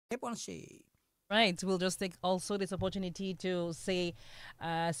Right, we'll just take also this opportunity to say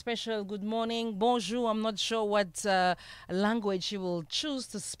special good morning, bonjour. I'm not sure what language you will choose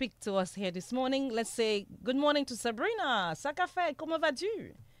to speak to us here this morning. Let's say good morning to Sabrina. Ça qu'a fait? Comment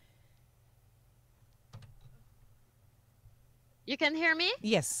vas-tu? You can hear me?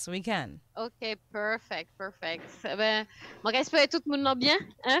 Yes, we can. OK, perfect, perfect. Eh ben, moi, j'espère que tout le monde va bien,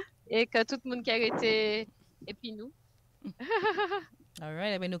 hein? Et que tout le monde qui a été, et puis nous. All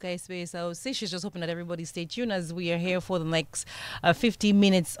right, Abenuka Space. I will say she's just hoping that everybody stay tuned as we are here for the next 50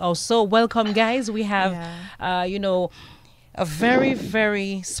 minutes or so. Welcome, guys. We have, Yeah. a very,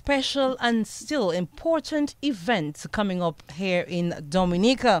 very special and still important event coming up here in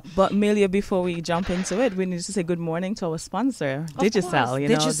Dominica. But Amelia, before we jump into it, we need to say good morning to our sponsor, Of Digicel. course, You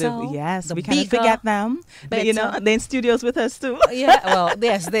know, Digicel, yes, the we cannot beaker, forget them. You know, better. they're in studios with us too. Yeah, well,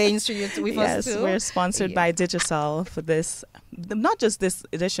 yes, they're in studio with us Yes, too. we're sponsored Yeah. by Digicel for this, not just this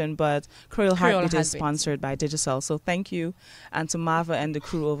edition, but Creole Creole Heartbeat is Heartbeat. sponsored by Digicel. So thank you. And to Marva and the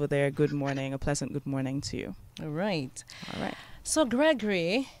crew over there, good morning, a pleasant good morning to you. All right. All right. So,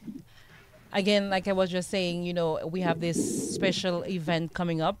 Gregory, again, like I was just saying, we have this special event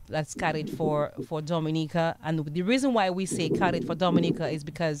coming up that's carried for Dominica, and the reason why we say carried for Dominica is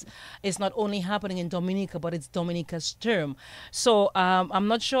because it's not only happening in Dominica, but it's Dominica's term. So I'm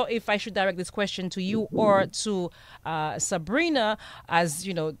not sure if I should direct this question to you or to Sabrina, as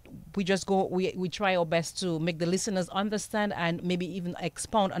we try our best to make the listeners understand and maybe even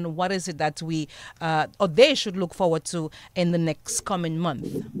expound on what is it that we or they should look forward to in the next coming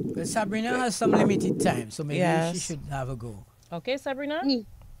month. But Sabrina has some limited time, so maybe she Yes. should have a go. Okay, Sabrina?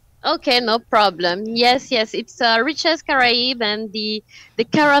 Okay, no problem. Yes, yes, it's Riches Karayib, and the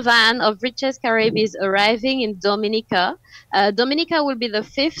caravan of Riches Karayib is arriving in Dominica. Dominica will be the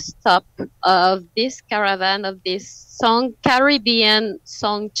fifth stop of this caravan of this Caribbean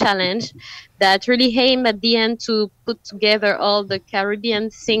Song Challenge that really aim at the end to put together all the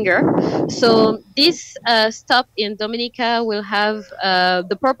Caribbean singer. So this stop in Dominica will have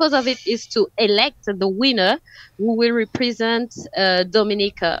the purpose of it is to elect the winner who will represent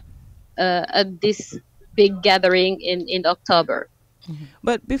Dominica at this big gathering in October.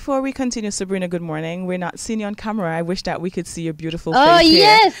 But before we continue, Sabrina, good morning. We're not seeing you on camera. I wish that we could see your beautiful Oh, face here.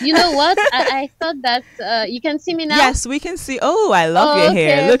 yes. You know what? I thought that you can see me now. Yes, we can see. Oh, I love your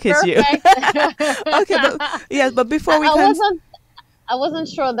hair. Okay, Look at you. perfect. Okay, but yes, but before we I can, wasn't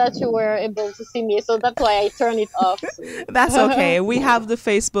sure that you were able to see me, so that's why I turned it off. that's okay. We have the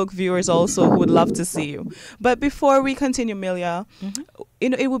Facebook viewers also who would love to see you. But before we continue, Milia,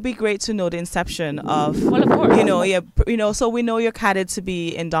 it would be great to know the inception of, Well, of course. so we know you're cadred to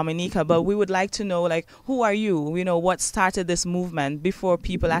be in Dominica, but we would like to know, like, who are you? What started this movement before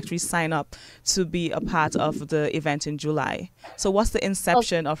people actually sign up to be a part of the event in July? So what's the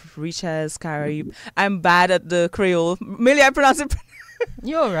inception of Riches Carib? I'm bad at the Creole. Milia, I pronounce it.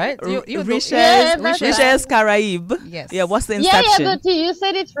 You're right. You Riches, Yeah, that's Riches Caraib. Yes. Yeah, what's the Yeah, inception? but you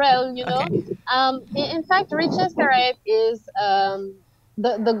said it well, you know. Okay. In fact, Riches Carib is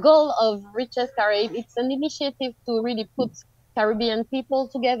the goal of Riches Carib. It's an initiative to really put Caribbean people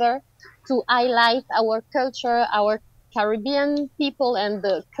together, to highlight our culture, our Caribbean people, and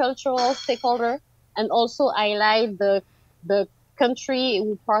the cultural stakeholder, and also highlight the country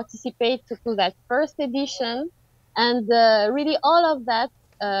who participate to that first edition, and really all of that.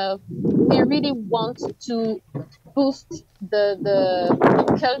 We really want to boost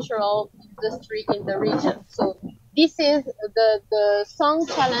the cultural industry in the region. So this is the song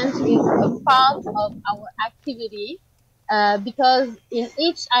challenge is a part of our activity because in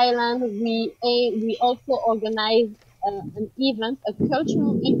each island we also organize an event, a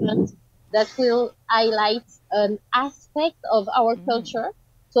cultural event that will highlight an aspect of our culture.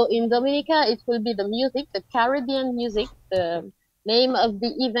 So in Dominica, it will be the music, the Caribbean music. The name of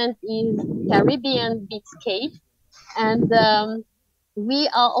the event is Caribbean Beatscape, and we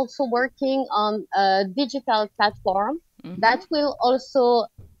are also working on a digital platform that will also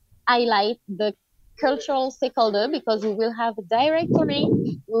highlight the cultural stakeholder because we will have a directory,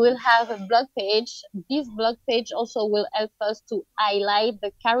 we will have a blog page. This blog page also will help us to highlight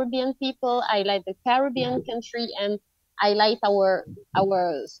the Caribbean people, highlight the Caribbean country, and highlight our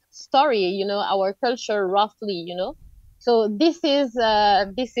story, our culture roughly, So this is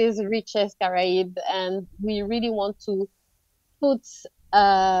Riches Caraïbe, and we really want to put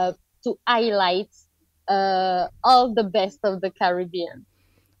to highlight all the best of the Caribbean.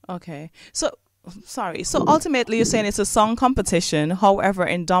 Okay. So, sorry. So ultimately, you're saying it's a song competition. However,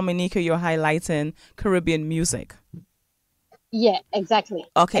 in Dominica, you're highlighting Caribbean music. Yeah, exactly.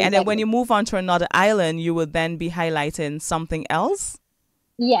 Okay. And then when Exactly. you move on to another island, you will then be highlighting something else.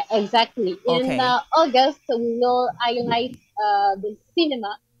 Yeah, exactly. In Okay. August, we will highlight the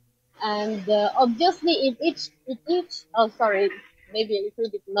cinema, and obviously oh sorry, maybe a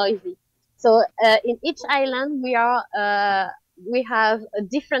little bit noisy. So in each island, we have a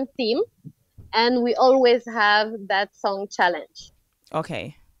different theme, and we always have that song challenge.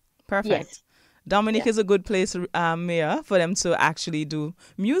 Okay. Perfect. Yes. Dominic Yeah. is a good place, Mia, for them to actually do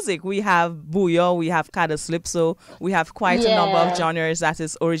music. We have Booyah, we have Kada Slip, so we have quite a number of Yeah. genres that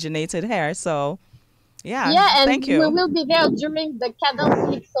is originated here. So, yeah, Yeah, and thank we you. will be there during the Cadence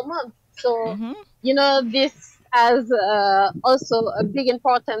Weeks a month. So, Mm-hmm. this has also a big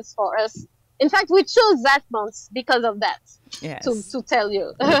importance for us. In fact, we chose that month because of that, Yes. to tell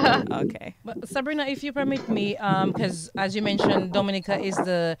you. Okay. But Sabrina, if you permit me, because as you mentioned, Dominica is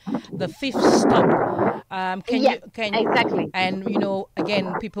the fifth stop. Can Yeah, you can exactly. and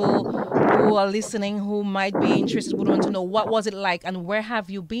again, people who are listening who might be interested would want to know what was it like and where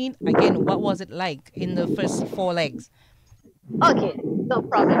have you been? Again, what was it like in the first four legs? Okay, no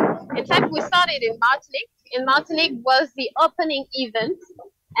problem. In fact, we started in Martinique. In Martinique was the opening event,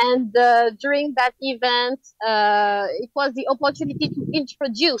 and during that event, it was the opportunity to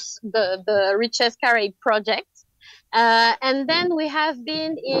introduce the Riches Carré project. And then we have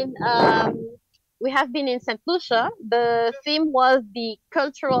been in Saint Lucia. The theme was the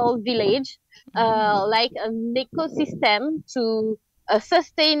cultural village, like an ecosystem to a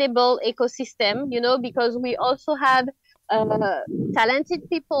sustainable ecosystem. Because we also had uh, talented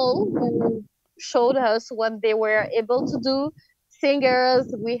people who showed us what they were able to do.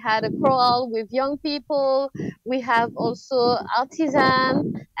 Singers, we had a choral with young people. We have also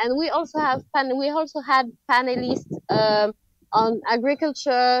artisan, and we also had panelists on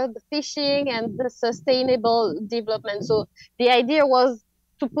agriculture, the fishing, and the sustainable development. So the idea was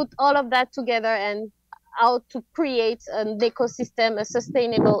to put all of that together and how to create an ecosystem, a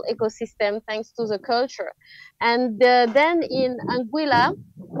sustainable ecosystem, thanks to the culture. And then in Anguilla,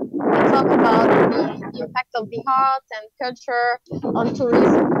 we talk about the impact of the art and culture on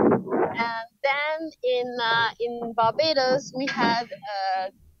tourism. And then in Barbados, we had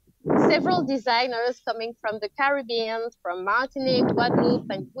several designers coming from the Caribbean, from Martinique, Guadeloupe,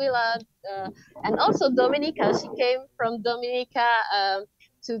 and Anguilla, and also Dominica. She came from Dominica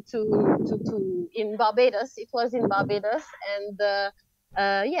to in Barbados. It was in Barbados, and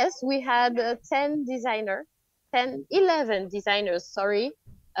yes, we had 11 designers, sorry,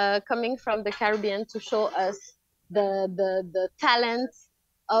 coming from the Caribbean to show us the talent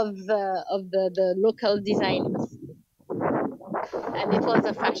of the local designers, and it was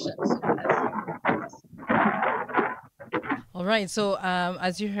a fashion. All right. So,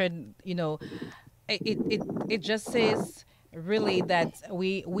 as you heard, it just says really that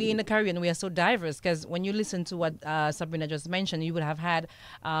we in the Caribbean we are so diverse because when you listen to what Sabrina just mentioned, you would have had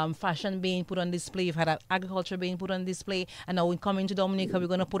fashion being put on display, you've had agriculture being put on display, and now we coming to Dominica, we're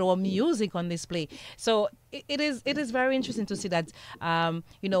going to put our music on display. So it is very interesting to see that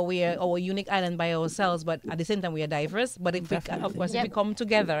we are our unique island by ourselves, but at the same time we are diverse. But if we, of Definitely. course, if we Yep. come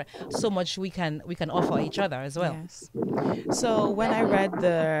together, so much we can offer each other as well. Yes. So when I read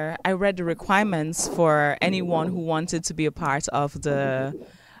the requirements for anyone who wanted to be a part of the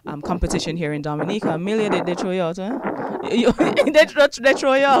competition here in Dominica. Amelia, they throw you out, huh? They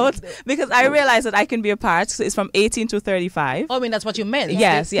throw you out because I realized that I can be a part. So it's from 18 to 35. Oh, I mean, that's what you meant.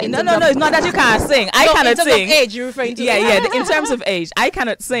 Yes, yeah. In No, terms no, of no. It's not that you can't sing. I no, in cannot terms sing. of age, you're referring to. Yeah, yeah. In terms of age, I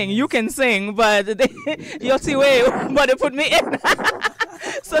cannot sing. You can sing, but you're too way. But they put me in.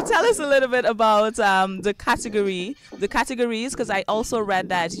 So tell us a little bit about the categories, because I also read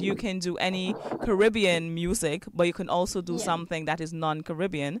that you can do any Caribbean music, but you can also do Yeah. something that is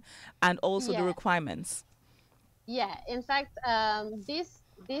non-Caribbean, and also the Yeah. requirements. Yeah, in fact, this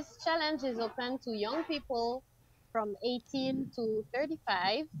challenge is open to young people from 18 to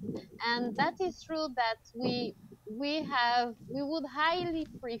 35, and that is true that we would highly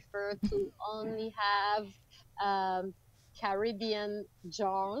prefer to only have Caribbean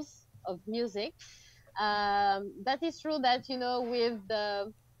genres of music. That is true that with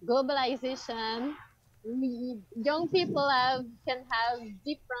the globalization, young people can have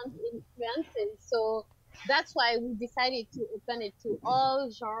different influences. So that's why we decided to open it to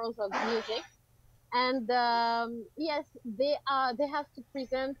all genres of music. And yes, they have to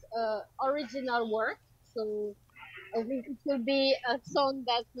present original work. So I think it will be a song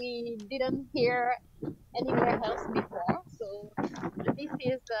that we didn't hear anywhere else before. So this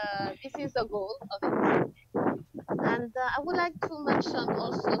is the goal of it. And I would like to mention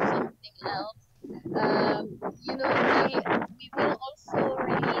also something else. We will also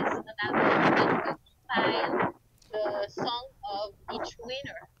release an album that will find the song of each winner.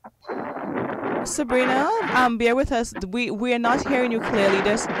 Sabrina, bear with us. We are not hearing you clearly.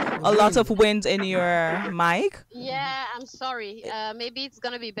 There's a lot of wind in your mic. Yeah, I'm sorry. Maybe it's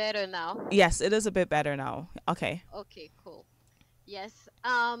gonna be better now. Yes, it is a bit better now. Okay. Okay, cool. Yes.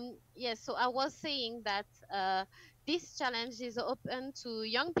 Yes. So I was saying that this challenge is open to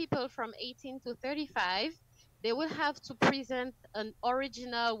young people from 18 to 35. They will have to present an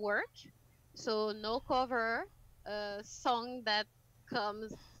original work, so no cover, a song that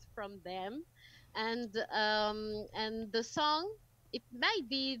comes from them, and the song, it might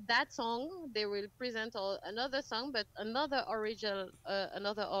be that song. They will present another song, but another original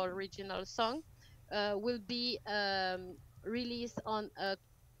song will be released on a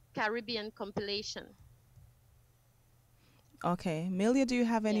Caribbean compilation. Okay. Milia, do you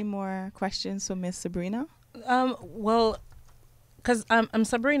have any Yeah. more questions for Miss Sabrina? Well, because I'm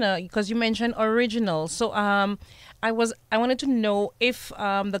Sabrina, because you mentioned original. So I wanted to know if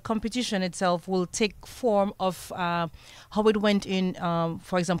the competition itself will take form of how it went in.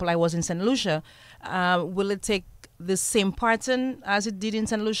 For example, I was in St. Lucia. Will it take the same pattern as it did in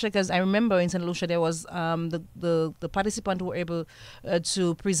St. Lucia? Because I remember in St. Lucia there was the participants were able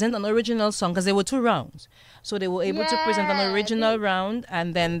to present an original song because there were 2 rounds. So they were able to present an original round,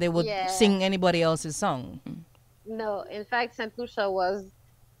 and then they would sing anybody else's song. No, in fact, St. Lucia was,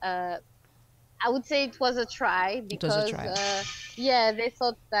 I would say it was a try because, they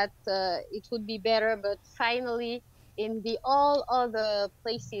thought that it would be better, but finally, in the all other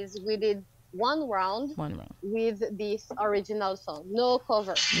places, we did 1 round with this original song. No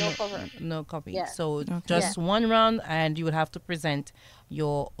cover. No copy. Yeah. So just 1 round, and you would have to present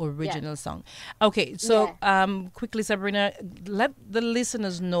your original song. Okay, so quickly, Sabrina, let the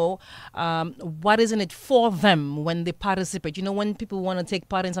listeners know what is in it for them when they participate. You know, when people want to take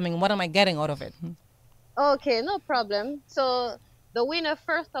part in something, what am I getting out of it? Okay, no problem. So the winner,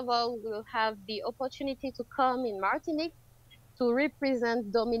 first of all, will have the opportunity to come in Martinique to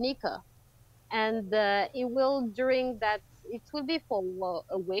represent Dominica. And it will be for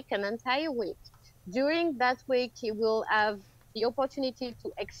a week, an entire week. During that week, he will have the opportunity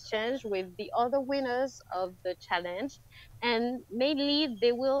to exchange with the other winners of the challenge, and mainly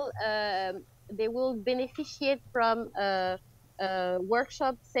they will beneficiate from a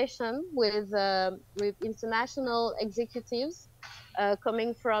workshop session with international executives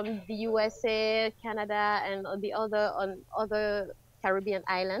coming from the USA, Canada, and on other Caribbean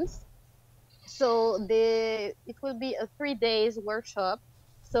islands. So it will be a 3 days workshop.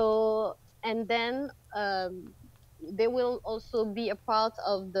 So, and then they will also be a part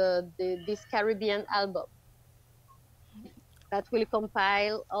of this Caribbean album that will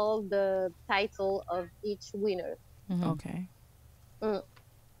compile all the title of each winner. Okay.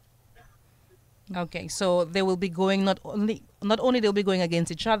 Okay, so they will be going not only they'll be going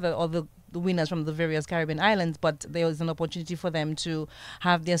against each other or the winners from the various Caribbean islands, but there is an opportunity for them to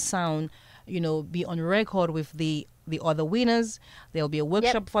have their sound, be on record with the other winners. There'll be a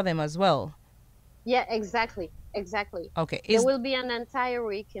workshop for them as well. Yeah, exactly. Okay. There will be an entire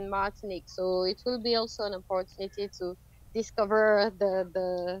week in Martinique, so it will be also an opportunity to discover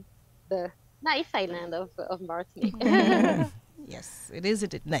the nice island of Martinique. Yes, it is.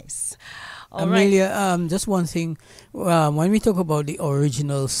 It is nice. All Amelia, right. Just one thing. When we talk about the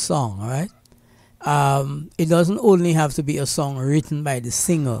original song, right? It doesn't only have to be a song written by the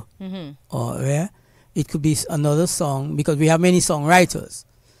singer, or it could be another song, because we have many songwriters.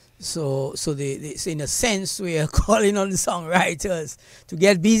 So in a sense, we are calling on the songwriters to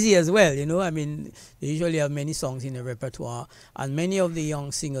get busy as well. I mean, they usually have many songs in the repertoire, and many of the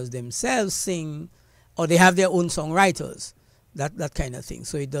young singers themselves sing, or they have their own songwriters. That kind of thing.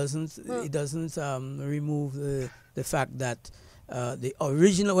 So it doesn't remove the fact that the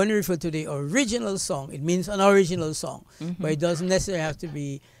original, when you refer to the original song, it means an original song, but it doesn't necessarily have to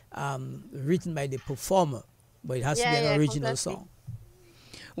be written by the performer, but it has to be an original song.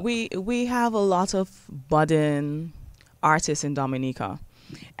 We have a lot of budding artists in Dominica,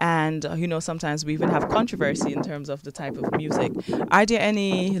 and sometimes we even have controversy in terms of the type of music. Are there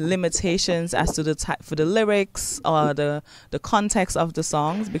any limitations as to the type for the lyrics or the context of the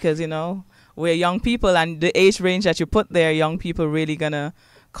songs? Because we're young people, and the age range that you put there, young people really gonna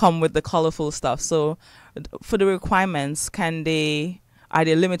come with the colorful stuff. So for the requirements, are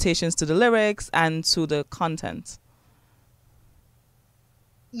there limitations to the lyrics and to the content?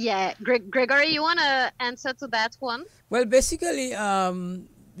 Yeah, Gregory, you want to answer to that one? Well, basically,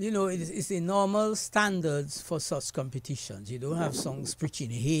 it's the normal standards for such competitions. You don't have songs preaching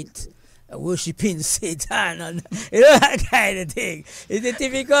hate. worshiping Satan and that kind of thing. It's a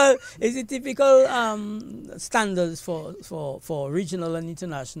typical standards for regional and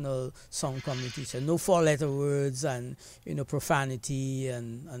international song competition. No four-letter words and profanity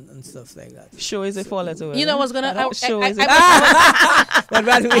and stuff like that. Show is a four-letter word. You know, I was gonna. Show is a But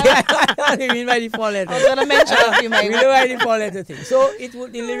by the way, what do you mean by the four-letter? I was gonna mention a few. We know why the four-letter thing. So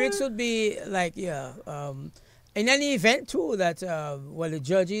the lyrics would be like, in any event too that the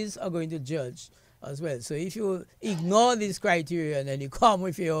judges are going to judge as well. So if you ignore this criteria and then you come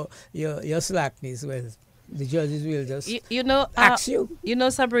with your slackness, well, the judges will just ask you. You know,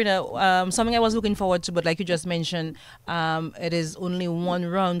 Sabrina, something I was looking forward to, but like you just mentioned, it is only one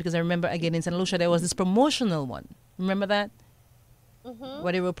round because I remember again in St. Lucia there was this promotional one. Remember that? Mm-hmm.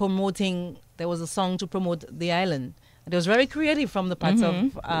 Where they were promoting, there was a song to promote the island. It was very creative from the parts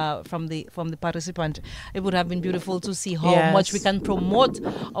of from the participant. It would have been beautiful to see how much we can promote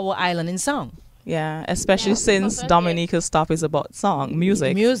our island in song. Yeah, especially since Dominica's stuff is about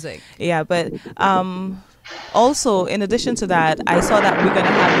music. Yeah, but also in addition to that, I saw that we're gonna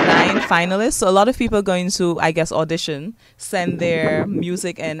have 9 finalists. So a lot of people are going to, I guess, audition, send their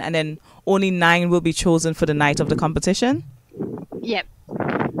music in, and then only 9 will be chosen for the night of the competition. Yep.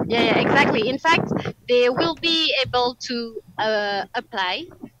 Yeah, exactly. In fact, they will be able to apply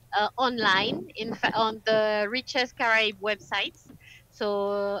online on the Riches Karayib website.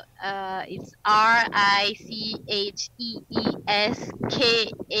 So it's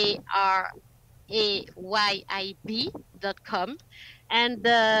RICHESKARAYIB.com, and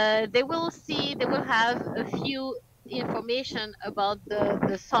they will have a few information about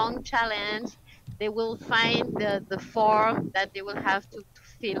the song challenge. They will find the form that they will have to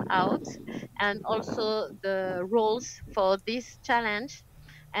fill out, and also the rules for this challenge.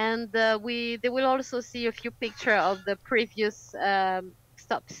 And they will also see a few pictures of the previous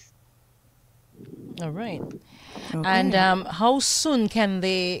stops. All right. Okay. And how soon can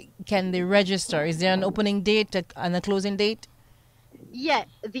they register? Is there an opening date and a closing date? Yeah,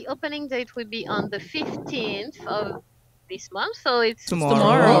 the opening date will be on the 15th of this month, so it's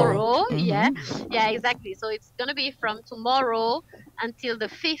tomorrow. Mm-hmm. Yeah, exactly. So it's gonna be from tomorrow until the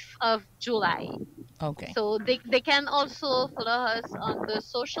 5th of July. Okay. So they can also follow us on the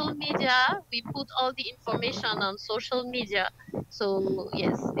social media. We put all the information on social media. So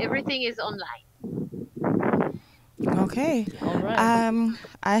yes, everything is online. Okay. All right.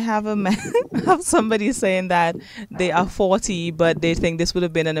 I have have somebody saying that they are 40, but they think this would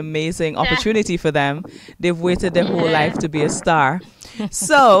have been an amazing opportunity for them. They've waited their whole life to be a star.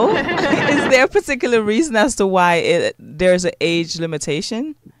 So, is there a particular reason as to why there's an age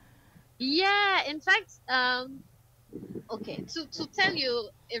limitation? Yeah, in fact, okay, to tell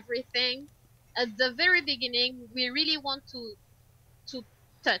you everything, at the very beginning, we really want to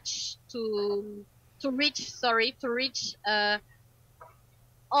reach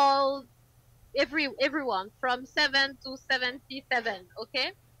everyone from 7 to 77.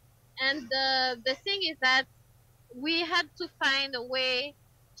 Okay, and the thing is that we had to find a way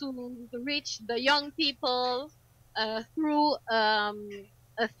to reach the young people through a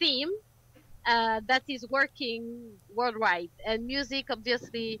theme that is working worldwide, and music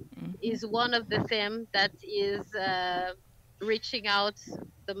obviously is one of the themes that is reaching out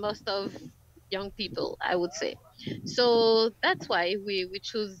the most of young people, I would say. So that's why we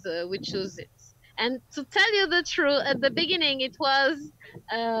choose it. And to tell you the truth, at the beginning it was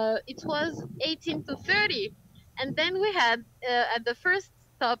 18 to 30, and then we had at the first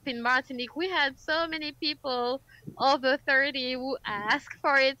stop in Martinique, we had so many people over 30 who asked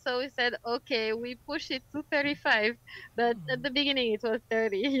for it. So we said, okay, we push it to 35. But at the beginning, it was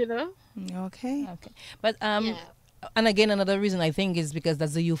 30. Okay. But and again, another reason I think is because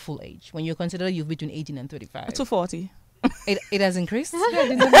that's the youthful age. When you consider youth between 18 and 35. To 40. It has increased?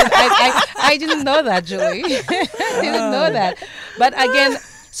 I didn't know that, Julie. I didn't know that. But again,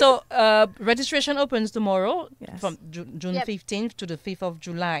 so registration opens tomorrow from June 15th to the 5th of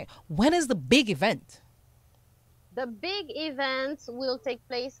July. When is the big event? The big event will take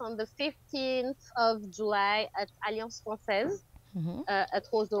place on the 15th of July at Alliance Française at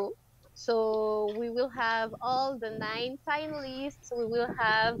Roseau. So we will have all the 9 finalists. We will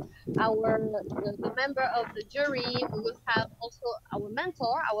have the member of the jury. We will have also our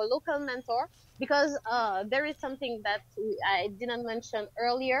mentor, our local mentor, because there is something that I didn't mention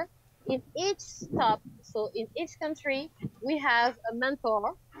earlier. In each stop, so in each country, we have a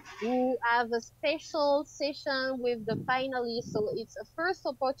mentor who have a special session with the finalists. So it's a first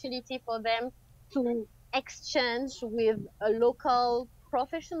opportunity for them to exchange with a local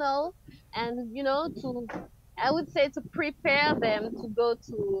professional, and I would say to prepare them to go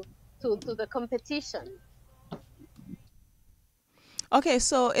to to the competition. Okay,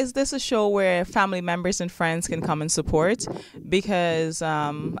 so is this a show where family members and friends can come and support? Because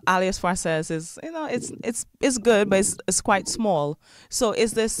Alias Farces is, it's good, but it's quite small. So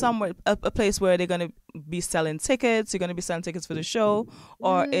is there somewhere a place where they're gonna be selling tickets? You're gonna be selling tickets for the show,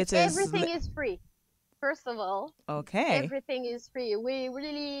 or it is Everything is free. First of all, okay? everything is free. We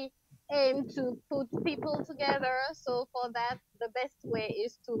really aim to put people together. So for that, the best way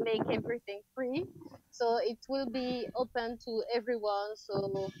is to make everything free. So it will be open to everyone.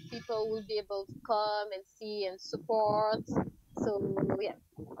 So people will be able to come and see and support. So yeah.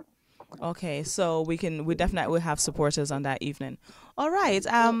 Okay, so we definitely will have supporters on that evening. All right,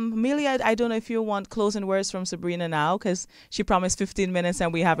 Millie, I don't know if you want closing words from Sabrina now, because she promised 15 minutes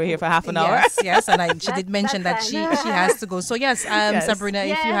and we have her here for half an hour. Yes, yes, and she did mention that that's she has to go. So yes, Yes. Sabrina,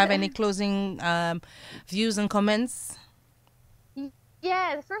 if you Yeah. have any closing views and comments.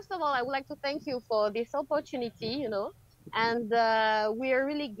 Yeah, first of all, I would like to thank you for this opportunity, and we are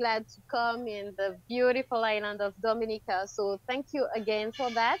really glad to come in the beautiful island of Dominica. So thank you again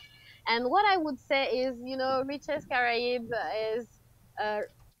for that. And what I would say is, Riches Carib is uh,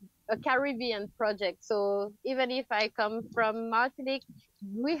 a Caribbean project. So even if I come from Martinique,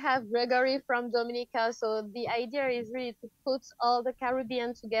 we have Gregory from Dominica. So the idea is really to put all the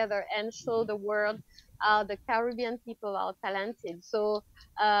Caribbean together and show the world how the Caribbean people are talented. So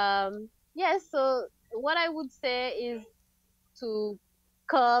yes, so what I would say is to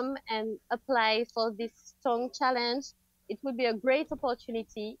come and apply for this strong challenge. It would be a great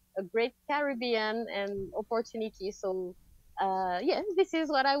opportunity, a great Caribbean and opportunity. So yes, this is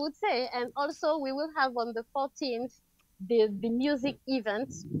what I would say. And also, we will have on the 14th the music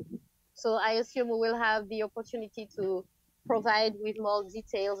event. So I assume we will have the opportunity to provide with more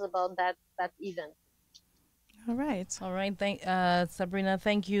details about that event. All right. All right, Sabrina,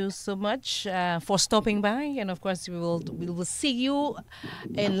 thank you so much for stopping by, and of course we will see you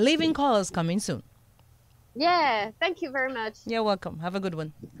in Living Colors coming soon. Yeah, thank you very much. You're welcome. Have a good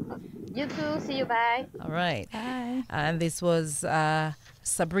one. You too. See you. Bye. All right. Bye. And this was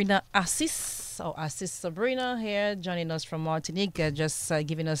Sabrina Assis, or Assis Sabrina here, joining us from Martinique, just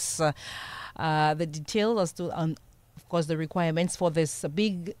giving us the details as to, of course, the requirements for this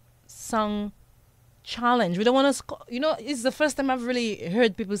big song challenge. We don't want to, it's the first time I've really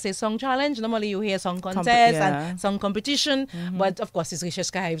heard people say song challenge. Normally you hear song contest and song competition, but of course it's Riches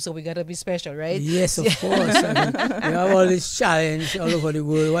Carib, so we got to be special, right? Yes, of course. I mean, we have all this challenge all over the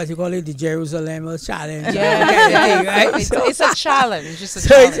world. What you call it? The Jerusalem challenge. Yeah, Right? It's a challenge. It's a So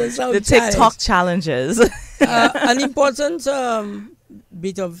challenge. it's a song The challenge. TikTok challenges. An important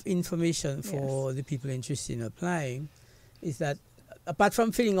bit of information for the people interested in applying is that apart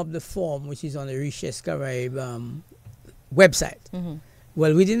from filling up the form, which is on the Riches Carib website,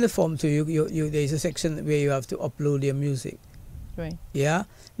 well, within the form too, there's a section where you have to upload your music. Right. Yeah.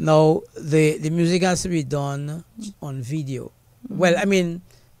 Now the music has to be done on video. Well, I mean,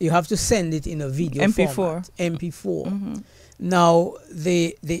 you have to send it in a video MP4. format, MP4. Now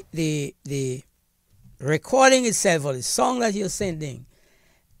the recording itself, or the song that you're sending,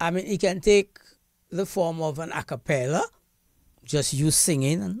 I mean, it can take the form of an a cappella, just you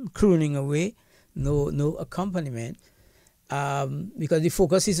singing and crooning away, no accompaniment, because the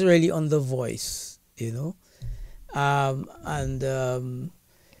focus is really on the voice,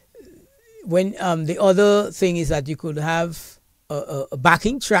 when the other thing is that you could have a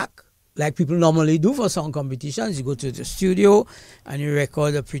backing track, like people normally do for song competitions. You go to the studio and you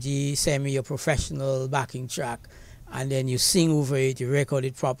record a pretty semi-professional backing track, and then you sing over it, you record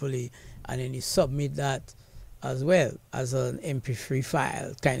it properly, and then you submit that as well as an MP3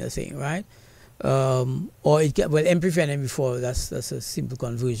 file kind of thing, right? Or it can, well, MP3 and MP4, that's a simple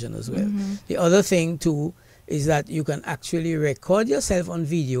conversion as well. The other thing too is that you can actually record yourself on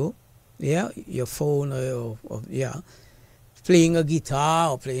video, your phone or playing a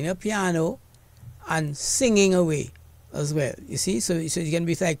guitar or playing a piano and singing away as well. You see, so it can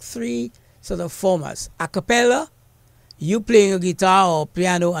be like three sort of formats: a cappella, you playing a guitar or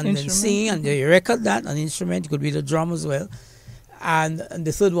piano and then singing, and you record that on instrument. It could be the drum as well. And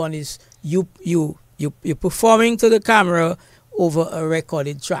the third one is you performing to the camera over a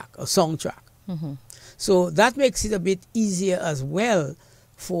recorded track, a song track. So that makes it a bit easier as well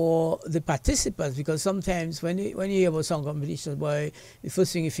for the participants, because sometimes when you hear about song competitions, boy, the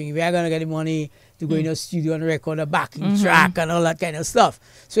first thing you think, we are going to get the money to go in a studio and record a backing track and all that kind of stuff.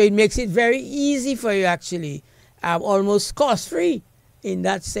 So it makes it very easy for you, actually, almost cost-free in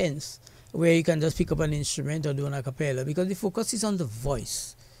that sense, where you can just pick up an instrument or do an a cappella, because the focus is on the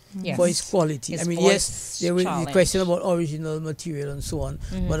voice. Yes. voice quality. His I mean, voice yes, there will be the challenge. question about original material and so on,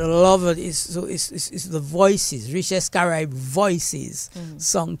 but a lot of it is so it's the voices, Richest Karayib voices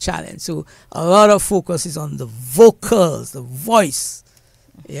song challenge. So a lot of focus is on the vocals, the voice.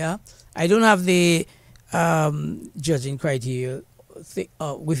 Yeah, I don't have the judging criteria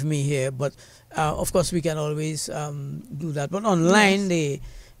with me here, but of course we can always do that. But online, the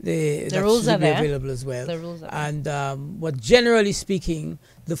rules should are be there. available as well. The rules are there. And but generally speaking,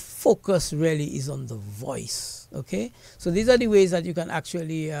 the focus really is on the voice. Okay, so these are the ways that you can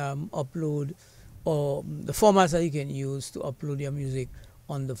actually upload, or the formats that you can use to upload your music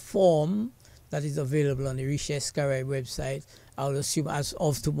on the form that is available on the Richest Karayib website. I'll assume as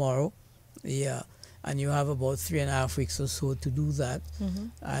of tomorrow. Yeah. And you have about 3.5 weeks or so to do that.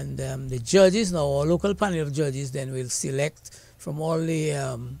 And the judges now, our local panel of judges, then will select from all the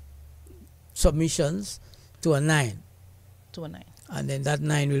submissions to a 9. To a 9. And then that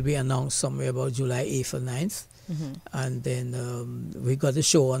 9 will be announced somewhere about July 8th or 9th. And then we got a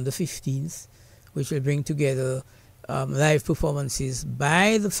show on the 15th, which will bring together live performances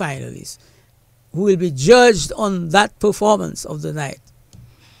by the finalists, who will be judged on that performance of the night.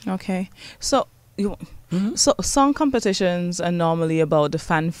 Okay. So so song competitions are normally about the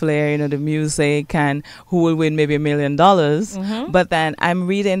fanfare, the music, and who will win maybe $1 million. But then I'm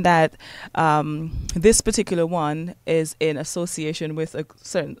reading that this particular one is in association with a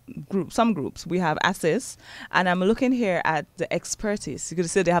certain group, some groups. We have ASSIS, and I'm looking here at the expertise. You can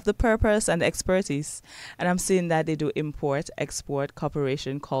see they have the purpose and the expertise, and I'm seeing that they do import, export,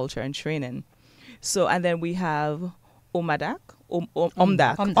 cooperation, culture, and training. So, and then we have OMDAC,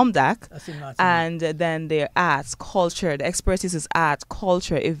 and then their arts, culture. The expertise is art,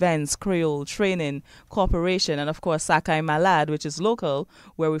 culture, events, Creole, training, cooperation, and of course Sakai Malad, which is local,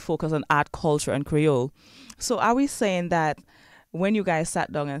 where we focus on art, culture, and Creole. So are we saying that when you guys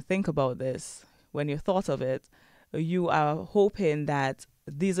sat down and think about this, when you thought of it, you are hoping that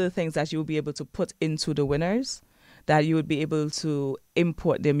these are the things that you'll be able to put into the winners? That you would be able to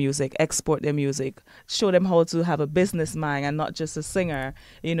import their music, export their music, show them how to have a business mind and not just a singer,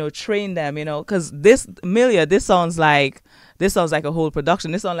 train them, because this sounds like a whole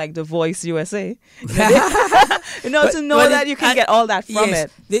production. This sounds like The Voice USA. To know that you can get all that from it.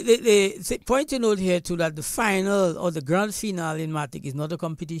 The point to note here too that the final or the grand finale in Matic is not a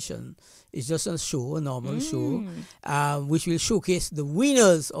competition. It's just a show, a normal show, which will showcase the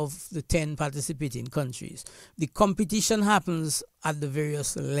winners of the 10 participating countries. The competition happens at the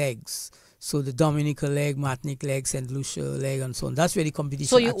various legs. So the Dominica leg, Martinique leg, St. Lucia leg, and so on. That's where the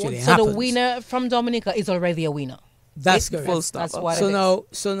competition actually happens. So the winner from Dominica is already a winner. That's correct. Full stop. That's what so it now,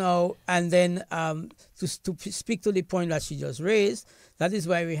 is. so now, and then to speak to the point that she just raised, that is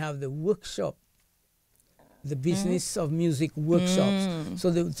why we have the workshop, the business of music workshops. So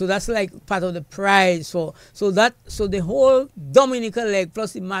that's like part of the prize. So the whole Dominica leg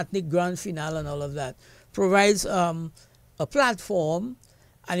plus the Martinique grand finale and all of that provides a platform,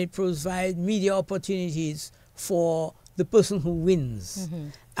 and it provides media opportunities for the person who wins.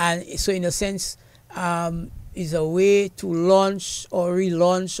 And so in a sense, is a way to launch or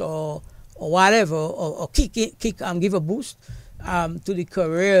relaunch or whatever, or give a boost to the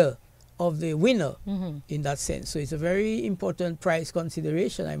career of the winner in that sense. So it's a very important prize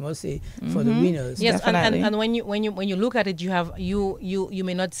consideration, I must say, for the winners. Yes, and when you look at it, you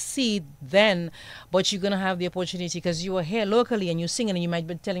may not see it then, but you're gonna have the opportunity because you are here locally and you're singing, and you might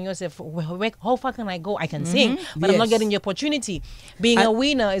be telling yourself, how far can I go? I can sing, but I'm not getting the opportunity. Being a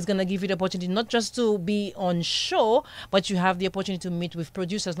winner is gonna give you the opportunity not just to be on show, but you have the opportunity to meet with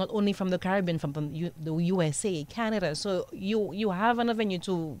producers not only from the Caribbean, from the USA, Canada. So you have an avenue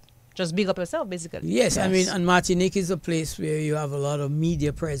to just big up yourself, basically. Yes, I mean, and Martinique is a place where you have a lot of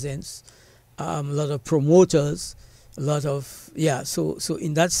media presence, a lot of promoters, a lot of, so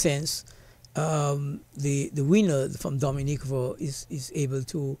in that sense, the winner from Dominique is able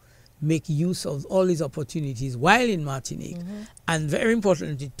to make use of all these opportunities while in Martinique. And very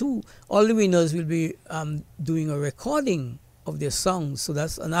importantly too, all the winners will be doing a recording of their songs. So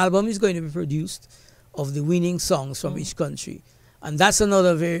that's an album is going to be produced of the winning songs from each country. And that's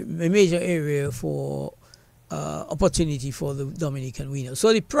another very major area for opportunity for the Dominican winner.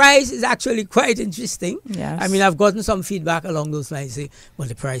 So the prize is actually quite interesting. Yes. I mean, I've gotten some feedback along those lines. Say, well,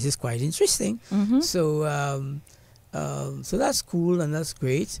 the prize is quite interesting. So that's cool and that's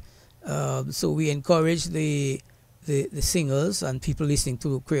great. So we encourage the the singers and people listening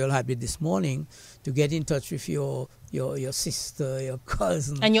to Creole Hybrid this morning to get in touch with your sister, your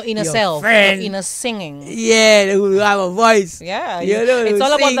cousin, And your inner your self, friend. your inner singing. Yeah, who have a voice. Yeah, You know, it's who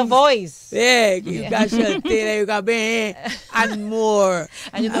all about the sings. voice. Yeah, you got Chantel, you got Ben, and more.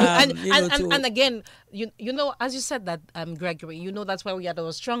 And to- again, you know, as you said that, Gregory, you know that's why we are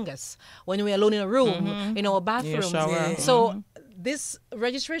our strongest when we're alone in a room, in our bathrooms. shower. Yeah. So this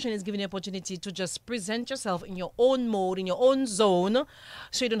registration is giving you an opportunity to just present yourself in your own mode, in your own zone,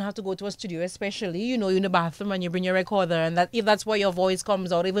 so you don't have to go to a studio, especially, you know, in the bathroom and you bring your recorder, and that if that's where your voice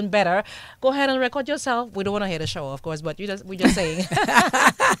comes out even better, go ahead and record yourself. We don't want to hear the show, of course, but we're just saying.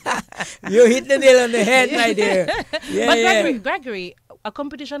 You hit the nail on the head, my dear. Yeah, But yeah. Gregory, a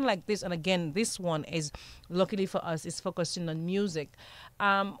competition like this, and again, this one is, luckily for us, is focusing on music.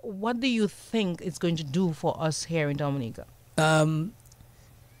 What do you think it's going to do for us here in Dominica?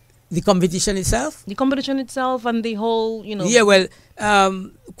 The competition itself? The competition itself and the whole, you know. Yeah, well,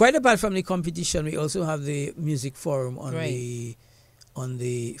 quite apart from the competition, we also have the music forum on Right.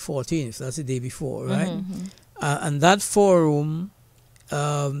 the 14th. That's the day before, right? And that forum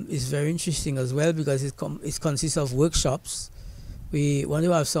is very interesting as well because it consists of workshops. We want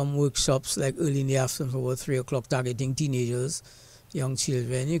to have some workshops like early in the afternoon for about 3 o'clock, targeting teenagers, young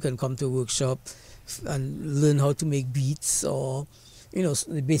children. You can come to a workshop and learn how to make beats, or you know,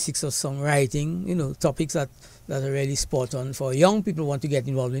 the basics of songwriting, you know, topics that are really spot on for young people who want to get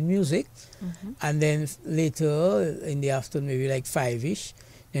involved in music. And then later in the afternoon, maybe like 5-ish,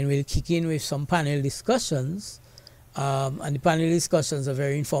 then we'll kick in with some panel discussions. And the panel discussions are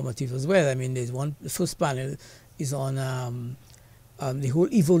very informative as well. I mean, the first panel is on the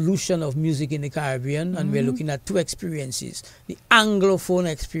whole evolution of music in the Caribbean, and we're looking at 2 experiences: the Anglophone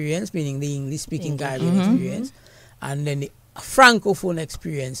experience, meaning the English-speaking Caribbean experience, and then the Francophone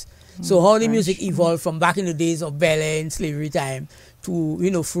experience. So how the music evolved from back in the days of Bel Air in slavery time to,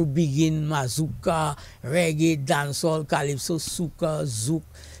 you know, through begin mazurka, reggae, dancehall, calypso, soca, zouk.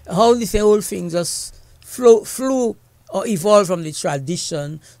 How this whole thing just flew or evolved from the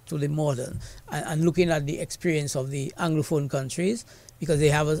tradition to the modern, and looking at the experience of the Anglophone countries, because they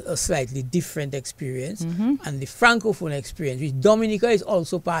have a slightly different experience, and the Francophone experience, which Dominica is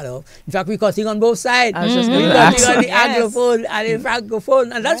also part of. In fact, we're cutting on both sides. I was just We're going to cutting ask. on the Anglophone and the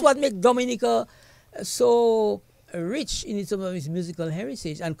Francophone, and that's what makes Dominica so rich in terms of its musical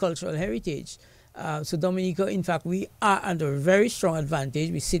heritage and cultural heritage. So Dominica, in fact, we are under a very strong advantage.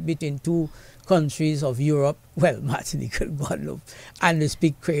 We sit between 2 countries of Europe, well, Martinique and Guadeloupe, and they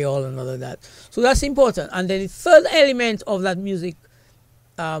speak Creole and all of that. So that's important. And then the third element of that music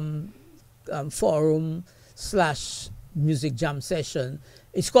forum / music jam session,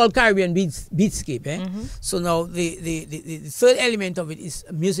 it's called Caribbean Beatscape. So now the third element of it is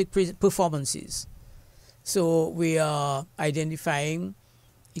music performances. So we are identifying,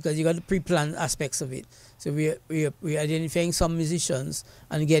 because you got the pre-planned aspects of it. So we're identifying some musicians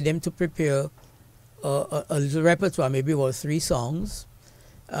and get them to prepare a little repertoire, maybe about 3 songs,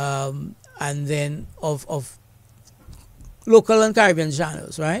 and then of local and Caribbean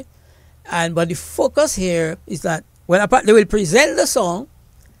genres, right? But the focus here is that, well, they will present the song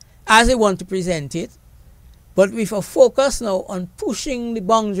as they want to present it, but with a focus now on pushing the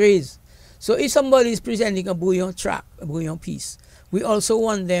boundaries. So if somebody is presenting a bouillon track, a bouillon piece, we also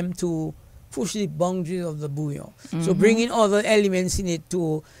want them to push the boundaries of the bouillon. So bringing other elements in it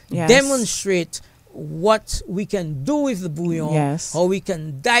to demonstrate what we can do with the bouillon, how we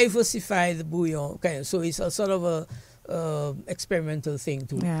can diversify the bouillon. Okay, so it's a sort of a experimental thing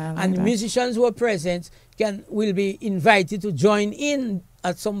too. And the musicians who are present will be invited to join in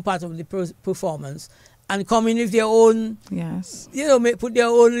at some part of the performance and come in with their own, you know, put their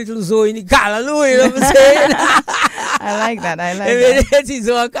own little zoo in the kalaloo, you know what I'm saying? I like that. I like that. It's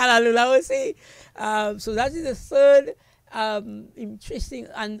a kalaloo, I would say. So that is the third interesting,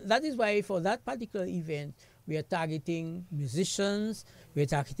 and that is why for that particular event, we are targeting musicians, we are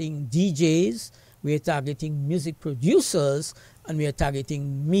targeting DJs, we are targeting music producers, and we are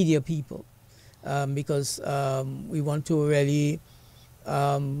targeting media people, because we want to really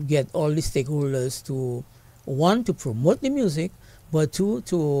get all the stakeholders to, one, to promote the music, but two,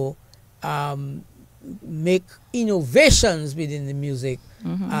 to make innovations within the music,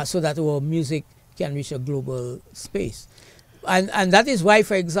 so that our music can reach a global space. And that is why,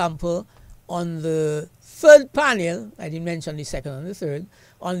 for example, on the third panel, I didn't mention the second and the third,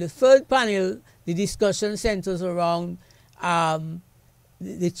 on the third panel, the discussion centers around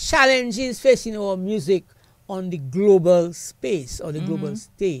the challenges facing our music on the global space or the global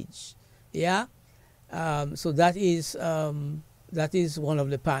stage. Yeah? So that is one of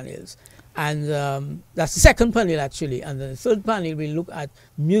the panels. And that's the second panel, actually. And the third panel, we look at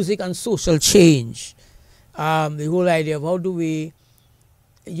music and social change. The whole idea of how do we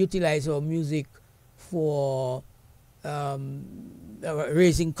utilize our music for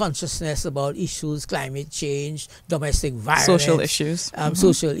raising consciousness about issues, climate change, domestic violence, Social issues.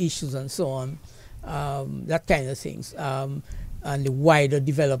 social issues, and so on. That kind of things. And the wider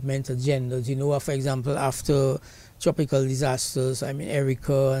development agendas. You know, for example, after tropical disasters, I mean,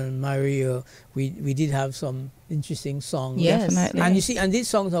 Erica and Maria, we did have some interesting songs. Yes. Definitely. And you see, and these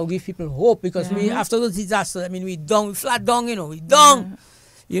songs will give people hope, because we, after those disasters, I mean, we flat down, you know, we down.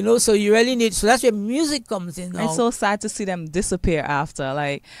 You know, so you really need, so that's where music comes in now. It's so sad to see them disappear after.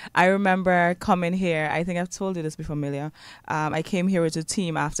 Like, I remember coming here, I think I've told you this before, Milia. I came here with a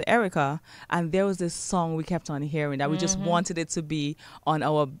team after Erica, and there was this song we kept on hearing that we just wanted it to be on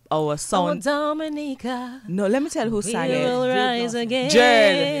our sound. Oh, Dominica. No, let me tell you who sang We will it. rise again.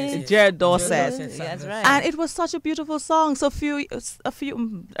 Jared Dorset. That's right. And it was such a beautiful song. So a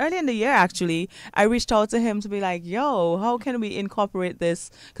few early in the year, actually, I reached out to him to be like, yo, how can we incorporate this?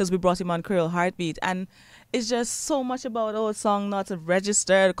 Because we brought him on Creole Heartbeat, and it's just so much about our song not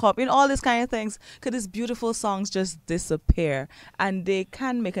registered, copy, and all these kind of things. Because these beautiful songs just disappear, and they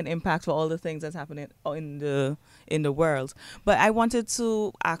can make an impact for all the things that's happening in the world. But I wanted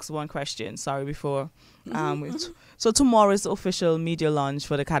to ask one question. Sorry, before. So tomorrow is the official media launch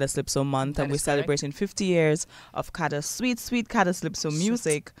for the Calypso month, and we're celebrating 50 years of sweet Calypso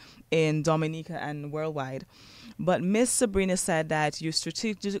music in Dominica and worldwide. But Miss Sabrina said that you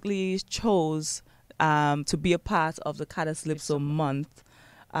strategically chose to be a part of the Calypso month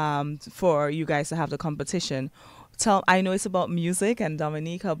for you guys to have the competition. I know it's about music and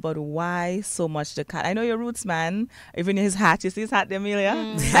Dominica, but why so much the cat? I know your roots, man. Even his hat, you see his hat there, Amelia?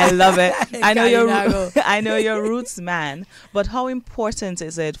 I love it. I know your roots, man. But how important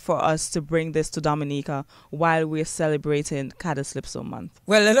is it for us to bring this to Dominica while we're celebrating Calypso month?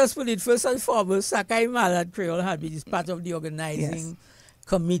 Well, let us put it first and foremost. Sakai Malad Creole Heartbeat is part of the organizing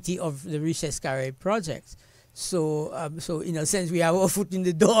committee of the Riches Karayib project. So in a sense, we have our foot in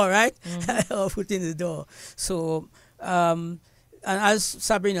the door, right? Our foot in the door. So, and as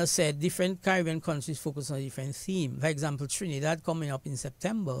Sabrina said, different Caribbean countries focus on a different theme. For example, Trinidad coming up in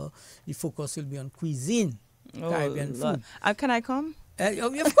September, the focus will be on cuisine, Caribbean food. Can I come?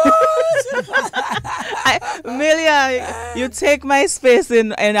 Of course. Amelia, you take my space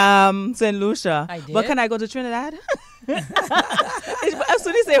in St. Lucia. I did. But can I go to Trinidad? As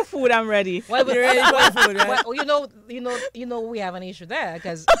soon as you say food, I'm ready. Well, You're ready for food, right? well, you know, we have an issue there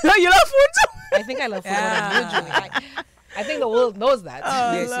because You love food too? I think I love food more than usually. I think the world knows that.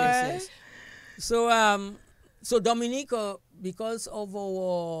 Yes. So Dominica, because of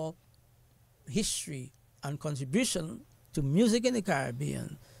our history and contribution to music in the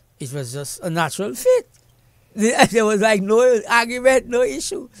Caribbean, it was just a natural fit. There was like no argument, no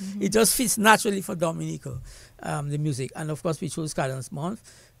issue. It just fits naturally for Dominica, the music. And of course, we chose Cadence Month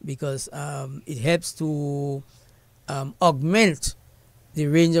because it helps to augment the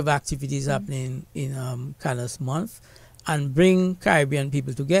range of activities happening in Cadence Month and bring Caribbean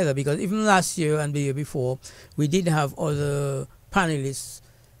people together. Because even last year and the year before, we did have other panelists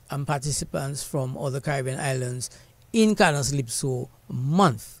and participants from other Caribbean islands in Calypso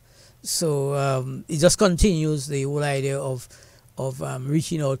month. So it just continues the whole idea of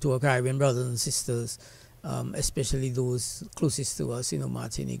reaching out to our Caribbean brothers and sisters, especially those closest to us,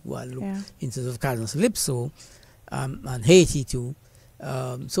 Martinique, Guadeloupe, in terms of Calypso, and Haiti too.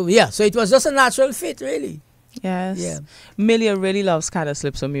 So it was just a natural fit, really. Yes. Yeah. Milia really loves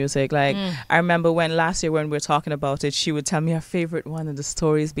Calypso music. Like, I remember last year when we were talking about it, she would tell me her favorite one and the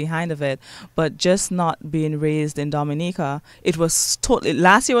stories behind of it. But just not being raised in Dominica, it was totally,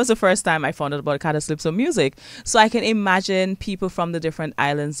 last year was the first time I found out about Calypso music. So I can imagine people from the different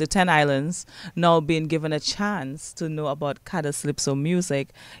islands, the 10 islands, now being given a chance to know about Calypso music.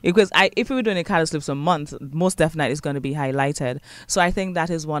 Because if we were doing a Calypso month, most definitely it's going to be highlighted. So I think that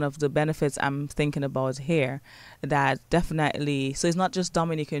is one of the benefits I'm thinking about here. That definitely, so it's not just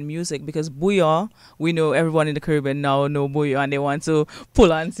Dominican music, because Bouillon, we know everyone in the Caribbean now know Bouillon and they want to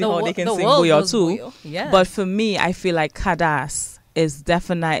pull and see how they can sing Bouillon too. Bouillon. Yeah. But for me, I feel like Kadas is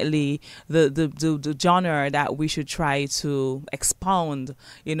definitely the genre that we should try to expound,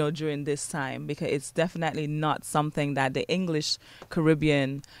 during this time, because it's definitely not something that the English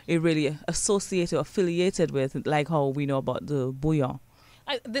Caribbean is really associated or affiliated with, like how we know about the Bouillon.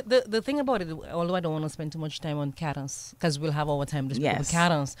 The thing about it, although I don't want to spend too much time on cadence, because we'll have our time to speak about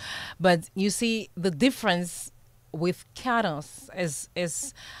cadence, but you see the difference with cadence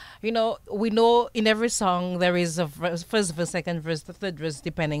is we know in every song there is a first verse, second verse, the third verse,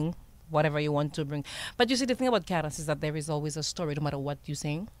 depending whatever you want to bring. But you see, the thing about cadence is that there is always a story, no matter what you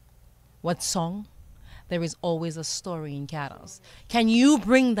sing, what song. There is always a story in cadence. Can you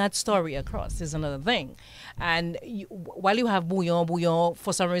bring that story across is another thing. And while you have bouillon,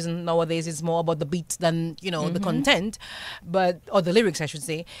 for some reason nowadays it's more about the beat than, the content, or the lyrics, I should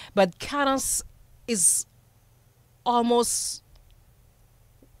say. But cadence is almost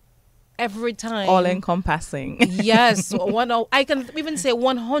every time all encompassing. Yes, I can even say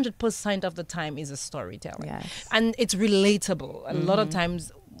 100% of the time is a storytelling. Yes. And it's relatable. A lot of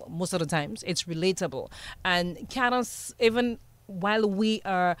times, most of the times, it's relatable. And cadence, even while we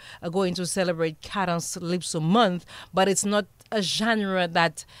are going to celebrate Cadence Calypso Month, but it's not a genre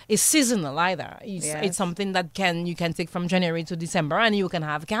that is seasonal either. It's something that you can take from January to December, and you can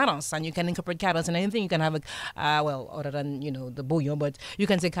have cadence, and you can incorporate cadence in anything. You can have other than the bouillon, but you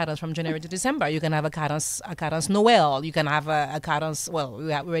can say cadence from January to December. You can have a cadence Noel. You can have a cadence. Well,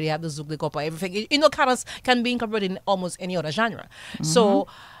 we already have the zouk de copa. Everything. Cadence can be incorporated in almost any other genre. So.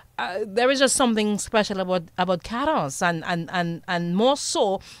 There is just something special about cadence, and more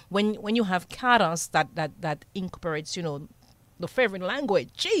so when you have cadence that incorporates the favorite language.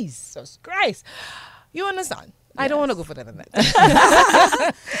 Jesus Christ, you understand? Yes. I don't want to go for that.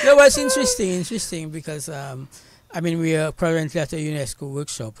 No, but it's interesting because we are currently at a UNESCO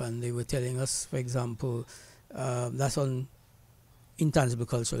workshop, and they were telling us, for example, that's on intangible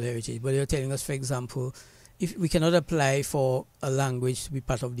cultural heritage, but they were telling us, for example, if we cannot apply for a language to be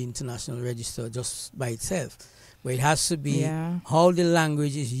part of the international register just by itself, but it has to be how the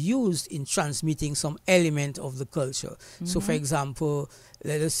language is used in transmitting some element of the culture. So, for example,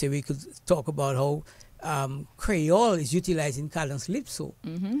 let us say we could talk about how Creole is utilized in Cadence Calypso,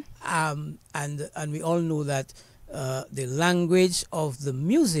 and we all know that the language of the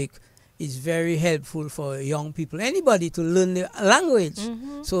music is very helpful for young people, anybody to learn the language.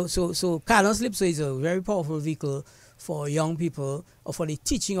 So Cadence Calypso is a very powerful vehicle for young people, or for the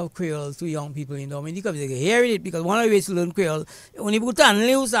teaching of Creole to young people in Dominica. They can hear it, because one of the ways to learn Creole, when you put on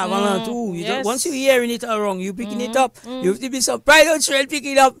once you're hearing it around, you picking it up. You have to be surprised how children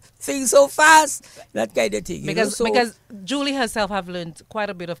picking up things so fast. That kind of thing. Because Julie herself have learned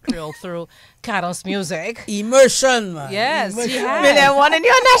quite a bit of Creole through cadence music. Immersion, man. Yes, Immersion. she has. I want in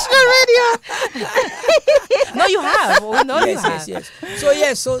your national radio. No, you have. We know you have. Yes.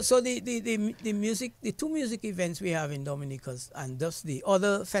 So the music, the two music events we have in Dominica, and thus the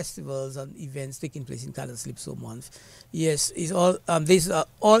other festivals and events taking place in Cadence Calypso Month, is all these are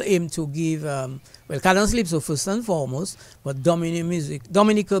all aimed to give Cadence Calypso first and foremost, but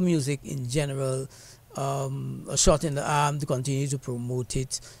Dominica music in general, a shot in the arm to continue to promote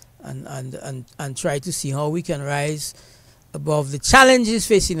it and try to see how we can rise above the challenges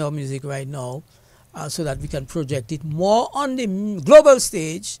facing our music right now, so that we can project it more on the global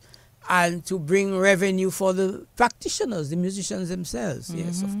stage, and to bring revenue for the practitioners, the musicians themselves.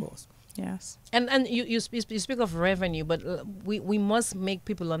 Yes, of course. Yes. And you speak of revenue, but we must make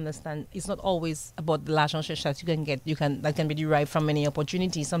people understand it's not always about the large share that you can get. That can be derived from many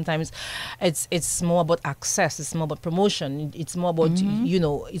opportunities. Sometimes it's more about access. It's more about promotion. It's more about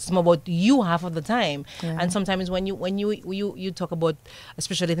it's more about you half of the time. Yeah. And sometimes when you talk about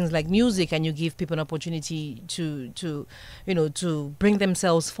especially things like music, and you give people an opportunity to bring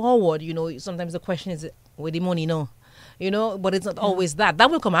themselves forward. Sometimes the question is, where the money but it's not always that.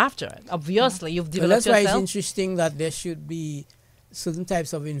 That will come after. Obviously, you've developed yourself. That's why it's interesting that there should be certain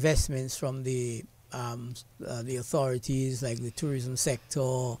types of investments from the authorities, like the tourism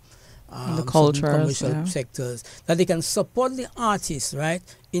sector, the cultural commercial sectors, that they can support the artists, right,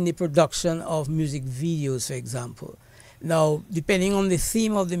 in the production of music videos, for example. Now, depending on the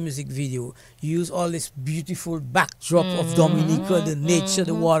theme of the music video, you use all this beautiful backdrop of Dominica, the nature,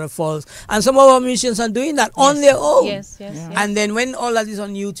 the waterfalls, and some of our musicians are doing that on their own. Yes. And then when all that is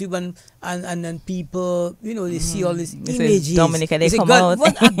on YouTube and then people, they see all these images. Dominica, they come out.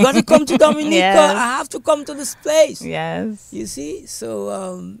 I've got to come to Dominica. Yes. I have to come to this place. Yes. You see?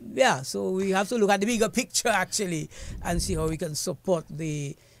 So, so we have to look at the bigger picture, actually, and see how we can support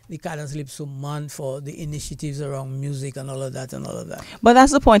the Cadence Calypso Month for the initiatives around music and all of that. But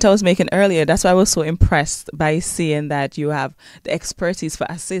that's the point I was making earlier. That's why I was so impressed by seeing that you have the expertise for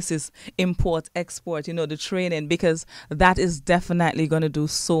assist, import, export, the training, because that is definitely going to do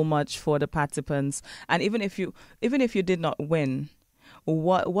so much for the participants. And even if you did not win,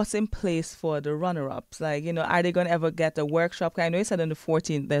 what's in place for the runner-ups? Like, are they going to ever get a workshop? I know you said on the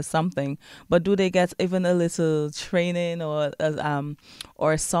 14th there's something, but do they get even a little training or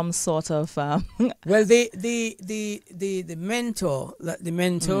some sort of? Well, the mentor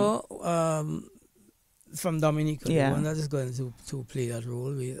from Dominica, Yeah. the one that is going to play that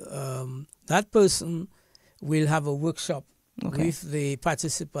role, that person will have a workshop with the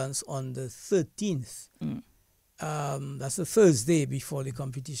participants on the 13th. That's the Thursday before the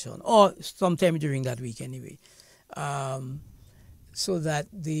competition, or sometime during that week anyway, so that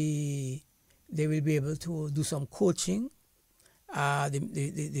they will be able to do some coaching.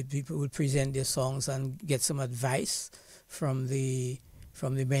 The people will present their songs and get some advice from the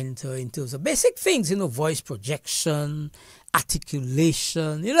mentor in terms of basic things, voice projection,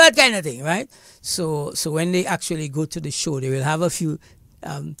 articulation, that kind of thing, right? So when they actually go to the show, they will have a few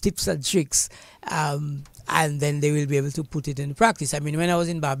tips and tricks, and then they will be able to put it in practice. I mean, when I was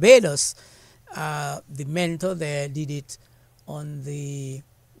in Barbados, the mentor there did it on the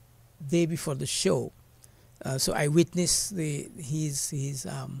day before the show. So I witnessed his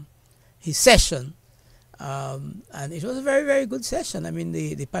session, and it was a very, very good session. I mean,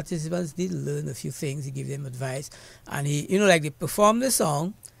 the participants did learn a few things. He gave them advice, and he, they performed the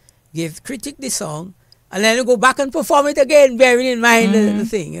song, critique the song, and then they go back and perform it again, bearing in mind the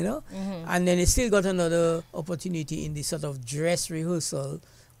thing, And then they still got another opportunity in the sort of dress rehearsal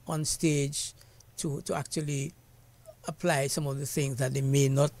on stage to actually apply some of the things that they may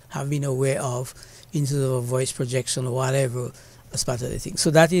not have been aware of in terms of voice projection or whatever as part of the thing.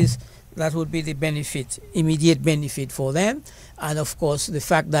 So that would be the benefit, immediate benefit for them. And of course, the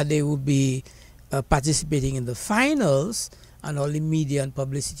fact that they would be participating in the finals and all the media and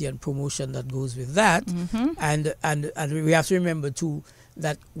publicity and promotion that goes with that. And we have to remember too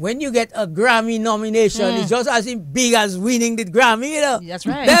that when you get a Grammy nomination, it's just as big as winning the Grammy, That's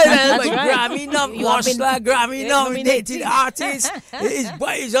right. That's right. Grammy nominated artist.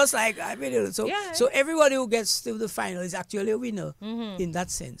 It's just like, so everybody who gets to the final is actually a winner in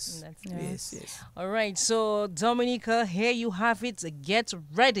that sense. Yes. All right, so Dominica, here you have it. Get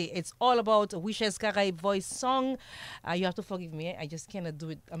ready. It's all about Wishes Karayib voice song. You have to forgive me. I just cannot do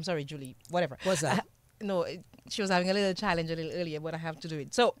it. I'm sorry, Julie. Whatever. What's that? No, she was having a little challenge a little earlier, but I have to do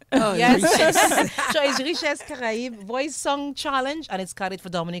it. So, yes. So it's Riches Karayib Voice Song Challenge, and it's Karayib for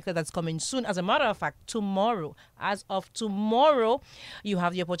Dominica. That's coming soon. As a matter of fact, tomorrow, as of tomorrow, you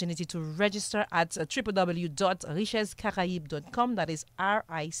have the opportunity to register at www.richeskarayib.com. That is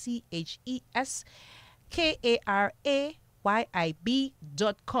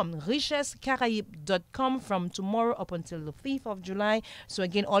RICHESKARAYIB.com, richeskarayib.com, from tomorrow up until the 5th of July. So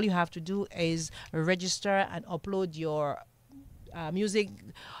again, all you have to do is register and upload your music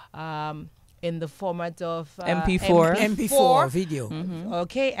in the format of MP4 video.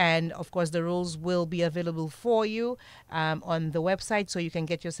 Okay, and of course the rules will be available for you on the website, so you can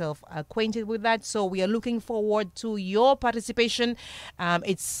get yourself acquainted with that. So we are looking forward to your participation.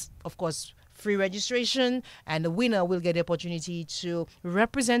 It's, of course, free registration, and the winner will get the opportunity to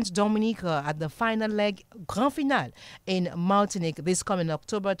represent Dominica at the final leg, Grand Finale, in Martinique this coming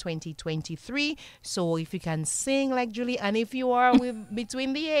October 2023. So if you can sing like Julie, and if you are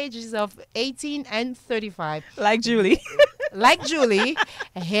between the ages of 18 and 35, like Julie,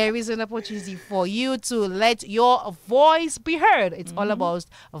 here is an opportunity for you to let your voice be heard. It's all about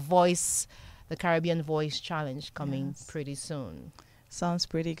voice, the Caribbean Voice Challenge, coming pretty soon. Sounds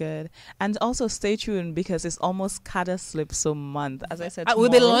pretty good. And also stay tuned, because it's almost Calypso month. As I said, we'll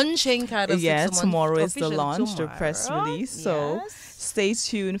be launching Calypso month. Tomorrow is the launch, the press release. So stay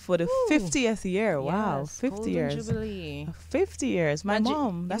tuned for the 50th year. Wow, 50 years. Jubilee. 50 years. My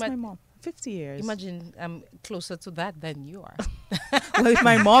mom. That's my mom. 50 years. Imagine I'm closer to that than you are. Well, if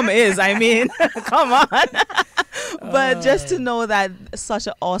my mom is, I mean, come on. But just to know that such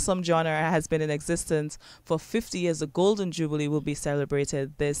an awesome genre has been in existence for 50 years. The Golden Jubilee will be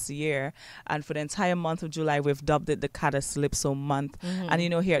celebrated this year. And for the entire month of July, we've dubbed it the Calypso month. And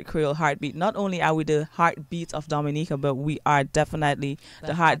here at Creole Heartbeat, not only are we the heartbeat of Dominica, but we are definitely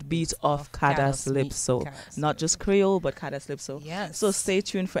the heartbeat of Calypso. Not just Creole, but Calypso. Yes. So stay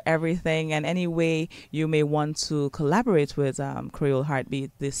tuned for everything. And any way you may want to collaborate with Creole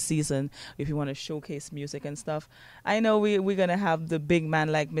Heartbeat this season, if you want to showcase music and stuff. I know we're gonna have the big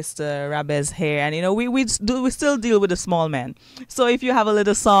man like Mr. Rabez here, and we still deal with the small men. So if you have a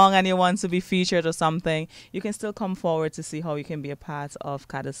little song and you want to be featured or something, you can still come forward to see how you can be a part of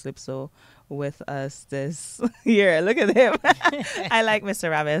Calypso with us this year. Look at him. I like Mr.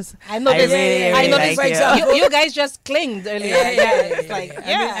 Rabez. I know this. I know this. Like you guys just clinged earlier. It's like, I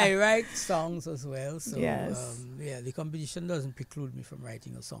mean, I write songs as well. So yes. The competition doesn't preclude me from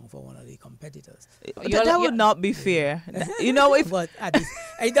writing a song for one of the competitors. That would not be fair. But at least,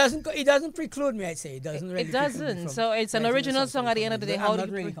 it doesn't preclude me. I say it doesn't. Really it doesn't. So it's an original song. At the end of the day, how I'm not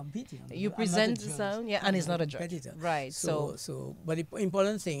really competing. You present the sound, and it's not a judge. Competitor. Right. So, but the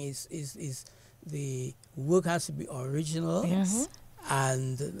important thing is the work has to be original. Yes.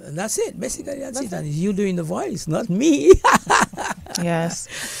 And that's it. Basically, that's it. And it's you doing the voice, not me.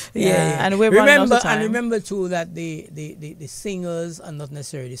 Yes. Yeah. And we're running out remember of time. and remember too that the singers are not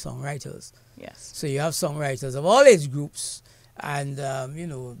necessarily songwriters. Yes. So you have songwriters of all age groups, and you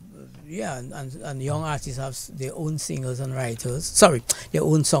know, yeah, and young artists have their own singers and writers. Sorry, their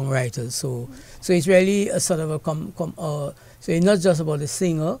own songwriters. So it's really a sort of a so it's not just about the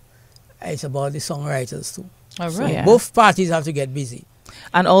singer; it's about the songwriters too. All So right. Yeah. both parties have to get busy.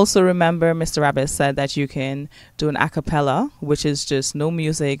 And also remember, Mr. Rabbit said that you can do an a cappella, which is just no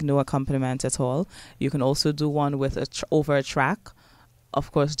music, no accompaniment at all. You can also do one with over a track.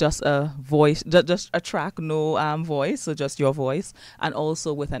 Of course, just a voice, just a track, no voice, so just your voice, and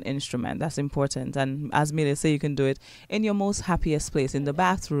also with an instrument. That's important. And as Millie said, you can do it in your most happiest place, in the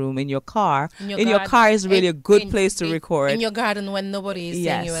bathroom, in your car. In your car is really a good place to record. In your garden when nobody is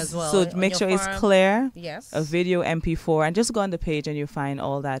seeing you as well. So on make your sure it's farm. clear. Yes. A video MP4, and just go on the page and you find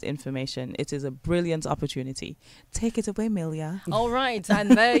all that information. It is a brilliant opportunity. Take it away, Milia. All right,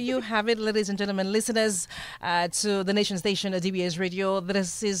 and there you have it, ladies and gentlemen, listeners to the nation station, DBS Radio.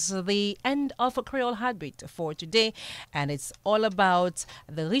 This is the end of a Creole Heartbeat for today, and it's all about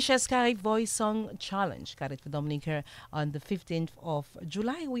the Richesse Karayib Voice Song Challenge, Karayib for Dominica, on the 15th of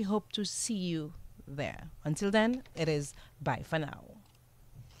July. We hope to see you there. Until then, it is bye for now.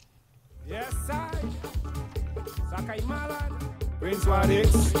 Yes, I. Sakai Malad. Prince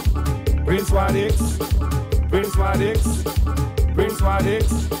Wadix. Prince Wadix. Prince Wadix. Prince Wadix.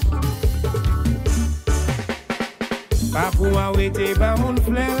 Pa pou an wete ba moun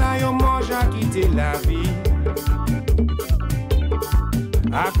flen la yo mange a kite la vi.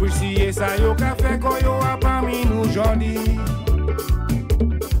 Apresye sa yo ka fe ko yo a pa mi nou jodi.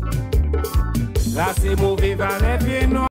 La se mouve va leve non.